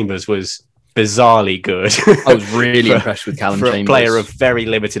Callum Chambers was bizarrely good. I was really impressed with Callum Chambers. A player of very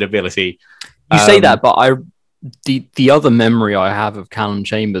limited ability. You say that, but the other memory I have of Callum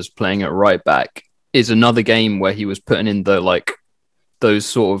Chambers playing at right back is another game where he was putting in those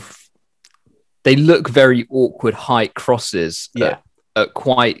sort of, they look very awkward height crosses and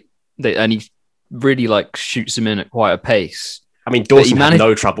he really shoots them in at quite a pace. I mean, Dawson had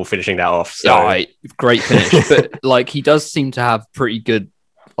no trouble finishing that off. So. Right, great finish. But he does seem to have pretty good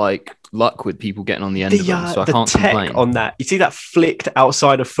luck with people getting on the end of them, so I can't complain. On that, you see that flicked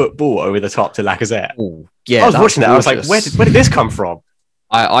outside of football over the top to Lacazette. Ooh, yeah, I was watching that. Gorgeous. I was like, where did this come from?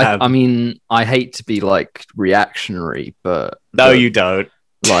 I mean, I hate to be reactionary, but you don't.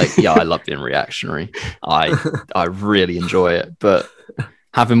 I love being reactionary. I really enjoy it, but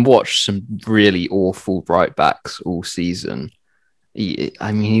having watched some really awful right backs all season. He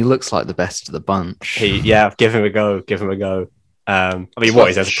looks like the best of the bunch. Give him a go. What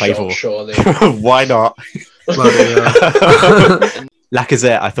is there to play for? Surely. Why not?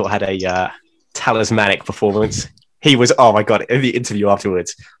 Lacazette, I thought, had a talismanic performance. He was, oh my God, in the interview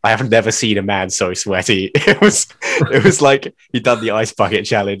afterwards, I have never seen a man so sweaty. It was like he'd done the ice bucket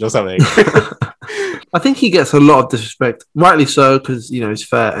challenge or something. I think he gets a lot of disrespect, rightly so, because he's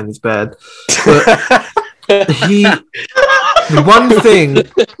fat and he's bad. But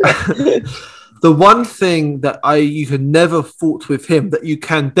the one thing that you can never fault with him, that you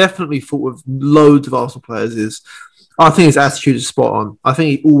can definitely fault with loads of Arsenal players, is I think his attitude is spot on. I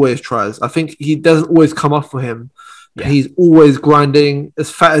think he always tries. I think he doesn't always come off for him. Yeah. He's always grinding. As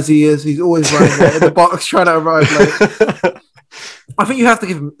fat as he is, he's always running there in the box trying to arrive late. I think you have to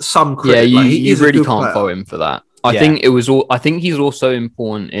give him some credit. Yeah, you really can't fault him for that. I think he's also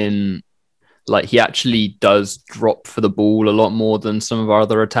important in like he actually does drop for the ball a lot more than some of our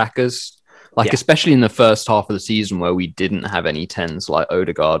other attackers. Like, especially in the first half of the season where we didn't have any 10s like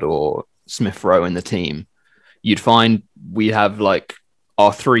Odegaard or Smith Rowe in the team, you'd find we have like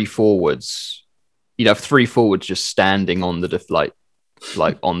our three forwards. You'd have three forwards just standing on the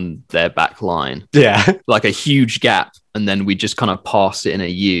like on their back line. Yeah. Like a huge gap. And then we just kind of pass it in a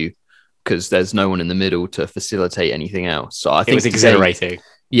U because there's no one in the middle to facilitate anything else. So I think it was exhilarating.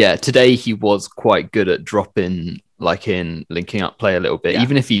 Today he was quite good at dropping, like in linking up play a little bit,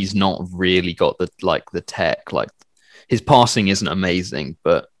 even if he's not really got the tech. Like his passing isn't amazing,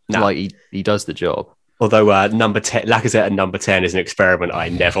 but like he does the job. Although number 10, Lacazette at number 10 is an experiment I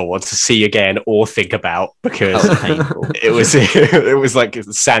never want to see again or think about because it was like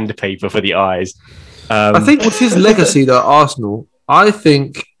sandpaper for the eyes. I think with his legacy though at Arsenal, I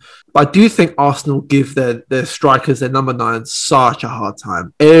do think Arsenal give their strikers, their number 9, such a hard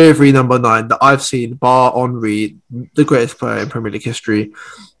time. Every number 9 that I've seen, bar Henry, the greatest player in Premier League history,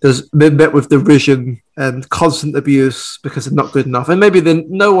 has been met with derision and constant abuse because they're not good enough. And maybe then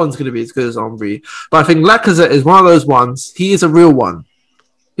no one's going to be as good as Henry. But I think Lacazette is one of those ones. He is a real one.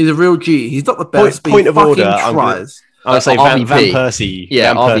 He's a real G. He's not the best, point of order, tries. I would say Van Persie.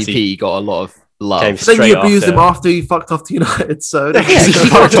 Yeah, Van RVP got a lot of love. Then you abused him after he fucked off to United. So he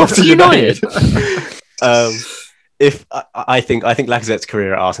fucked off to United. If I think Lacazette's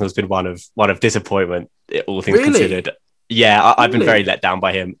career at Arsenal has been one of disappointment, all things considered. Yeah, I've been very let down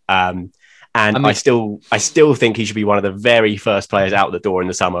by him. And I still think he should be one of the very first players out the door in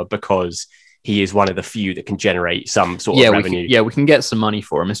the summer because he is one of the few that can generate some sort of revenue. We can get some money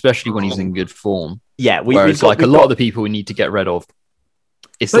for him, especially when he's in good form. Yeah, whereas a lot of the people we need to get rid of.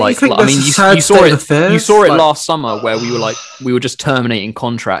 It's you saw it last summer where we were just terminating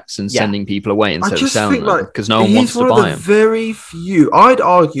contracts and sending people away instead of selling them because no one wants to buy them. Very few. I'd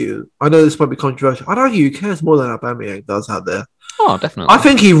argue. I know this might be controversial. I'd argue he cares more than Aubameyang does out there. Oh, definitely. I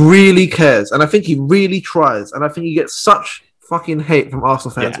think he really cares, and I think he really tries, and I think he gets such fucking hate from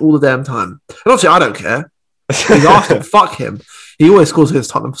Arsenal fans all the damn time. And obviously, I don't care. He's Arsenal. Fuck him. He always scores against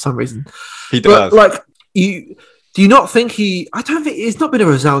Tottenham for some reason. He does. But do you not think I don't think he's not been a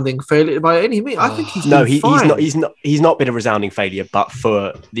resounding failure by any means. I think he's fine. He's not been a resounding failure, but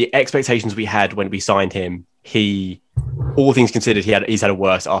for the expectations we had when we signed him, all things considered, he's had a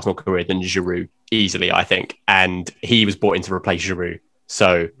worse Arsenal career than Giroud easily, I think, and he was bought in to replace Giroud.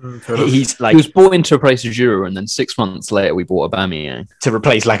 So he was bought in to replace Giroud, and then 6 months later we bought Aubameyang to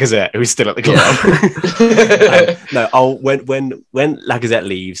replace Lacazette, who's still at the club. When Lacazette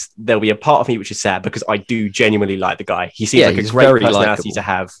leaves, there'll be a part of me which is sad because I do genuinely like the guy. He seems like a great personality to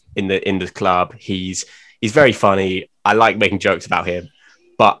have in the club. He's very funny. I like making jokes about him,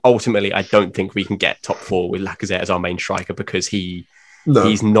 but ultimately I don't think we can get top 4 with Lacazette as our main striker because he's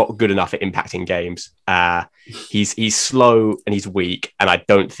not good enough at impacting games. He's slow and he's weak, and I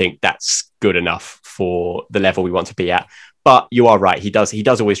don't think that's good enough for the level we want to be at. But you are right. He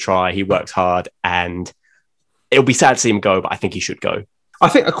does always try. He works hard, and it'll be sad to see him go, but I think he should go. I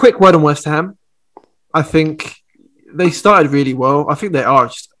think a quick word on West Ham. I think they started really well. I think they are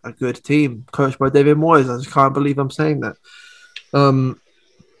just a good team, coached by David Moyes. I just can't believe I'm saying that.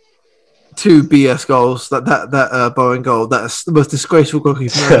 2 BS goals, that Bowen goal, that's the most disgraceful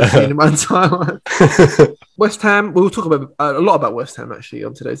goalkeeper I've ever seen in my entire life. West Ham, we'll talk about a lot about West Ham actually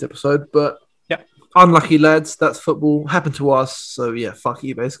on today's episode, but unlucky lads, that's football, happened to us, so fuck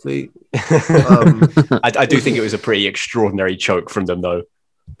you basically. I do think it was a pretty extraordinary choke from them though.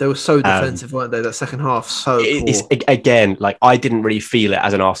 They were so defensive, weren't they, that second half, poor. Again, like I didn't really feel it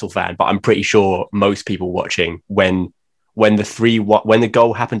as an Arsenal fan, but I'm pretty sure most people watching when the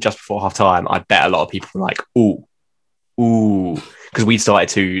goal happened just before half time, I bet a lot of people were like, ooh, because we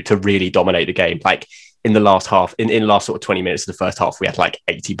started to really dominate the game. Like in the last half, in the last sort of 20 minutes of the first half, we had like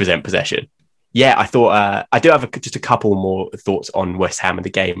 80% possession. Yeah, I thought I do have just a couple more thoughts on West Ham and the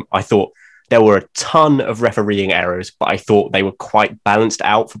game. I thought there were a ton of refereeing errors, but I thought they were quite balanced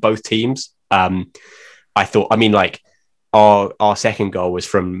out for both teams. Our second goal was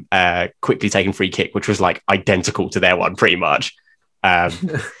from quickly taken free kick, which was like identical to their one pretty much.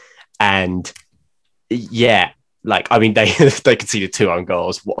 And they conceded 2 own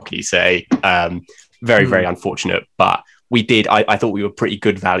goals. What can you say? Very, very unfortunate. But I thought we were pretty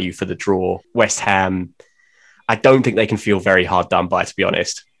good value for the draw. West Ham, I don't think they can feel very hard done by, to be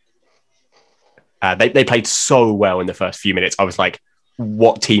honest. They played so well in the first few minutes. I was like,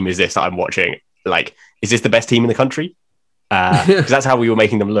 what team is this that I'm watching? Like, is this the best team in the country? Because that's how we were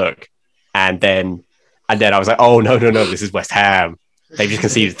making them look. And then I was like, oh, no, this is West Ham. They've just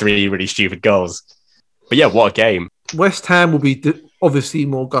conceded 3 really stupid goals. But yeah, what a game. West Ham will be obviously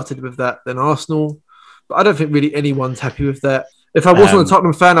more gutted with that than Arsenal, but I don't think really anyone's happy with that. If I wasn't a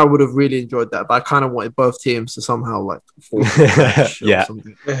Tottenham fan, I would have really enjoyed that, but I kind of wanted both teams to somehow like fall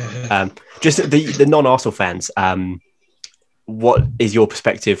yeah. Just the non-Arsenal fans. What is your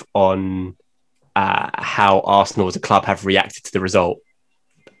perspective on how Arsenal as a club have reacted to the result?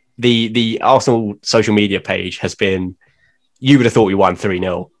 The Arsenal social media page has been. You would have thought we won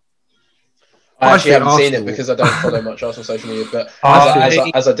 3-0. I actually haven't seen it because I don't follow much Arsenal social media. But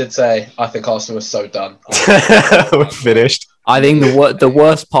as I did say, I think Arsenal was so done. We're finished. I think the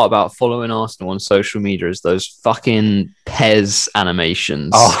worst part about following Arsenal on social media is those fucking Pez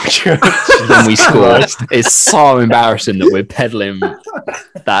animations. Oh, sure. When we score, it's so embarrassing that we're peddling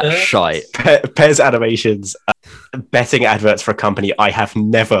that shite. Pez animations, betting adverts for a company I have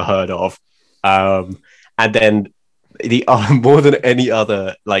never heard of, and then the more than any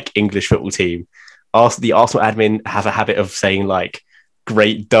other like English football team, the Arsenal admin have a habit of saying like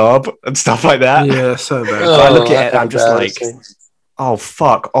 "great dub" and stuff like that. Yeah, so bad. I look at it, I'm just like, oh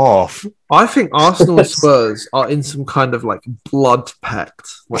fuck off. I think Arsenal and Spurs are in some kind of like blood pact,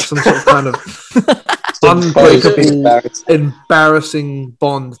 like some sort of kind of unbreakable, embarrassing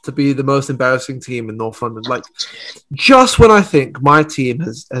bond to be the most embarrassing team in North London. Like, just when I think my team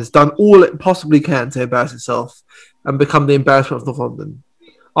has done all it possibly can to embarrass itself and become the embarrassment of North London,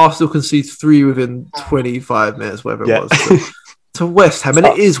 Arsenal concedes 3 within 25 minutes, whatever it was, to West Ham, and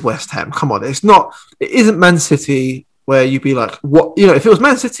it is West Ham. Come on, it isn't Man City where you'd be like, what? You know, if it was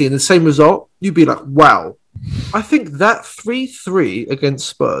Man City and the same result, you'd be like, wow. I think that 3-3 against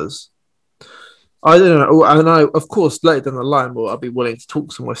Spurs, I don't know, and I, of course, later down the line, I'll be willing to talk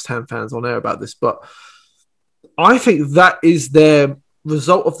to some West Ham fans on air about this, but I think that is their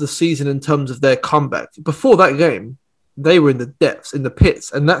result of the season in terms of their comeback. Before that game, they were in the depths, in the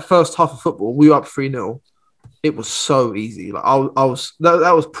pits, and that first half of football, we were up 3-0. It was so easy. Like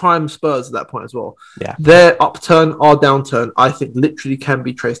that was prime Spurs at that point as well. Yeah, their upturn, our downturn, I think, literally can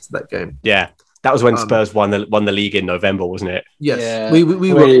be traced to that game. Yeah, that was when Spurs won the league in November, wasn't it? Yes, yeah.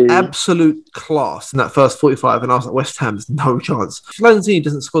 we were absolute class in that first 45, and I was like, West Ham, there's no chance. If Lanzini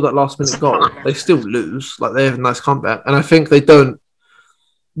doesn't score that last minute goal, they still lose. Like, they have a nice comeback, and I think they don't.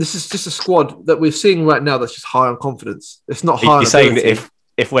 This is just a squad that we're seeing right now that's just high on confidence. It's not high. You're saying that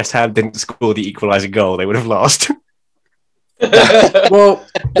if West Ham didn't score the equalising goal, they would have lost. Well,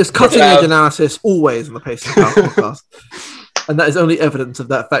 there's cutting-edge analysis always on the Pace of Power podcast, and that is only evidence of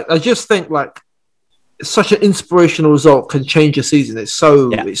that fact. I just think like such an inspirational result can change a season. It's so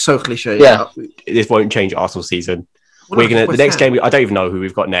cliche. Yeah, this won't change Arsenal's season. We're gonna the next game. I don't even know who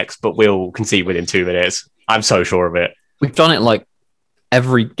we've got next, but we'll concede within 2 minutes. I'm so sure of it. We've done it like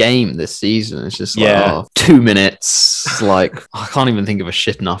every game this season. It's just like 2 minutes. Like, I can't even think of a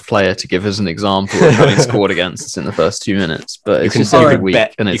shit enough player to give as an example of having scored against us in the first 2 minutes. But it's just every week,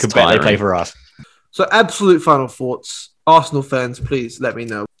 and it's tiring. Bet they play for us. So, absolute final thoughts. Arsenal fans, please let me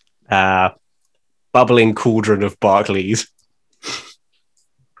know. Bubbling cauldron of Barclays.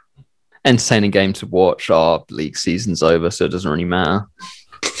 Entertaining game to watch. Our league season's over, so it doesn't really matter.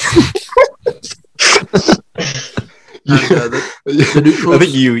 And, I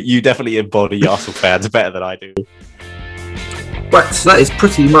think you definitely embody Arsenal fans better than I do. Right, so that is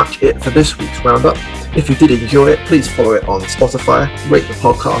pretty much it for this week's roundup. If you did enjoy it, please follow it on Spotify, rate the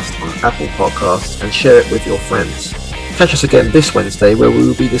podcast on Apple Podcasts, and share it with your friends. Catch us again this Wednesday, where we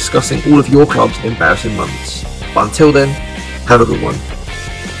will be discussing all of your club's embarrassing moments. But until then, have a good one.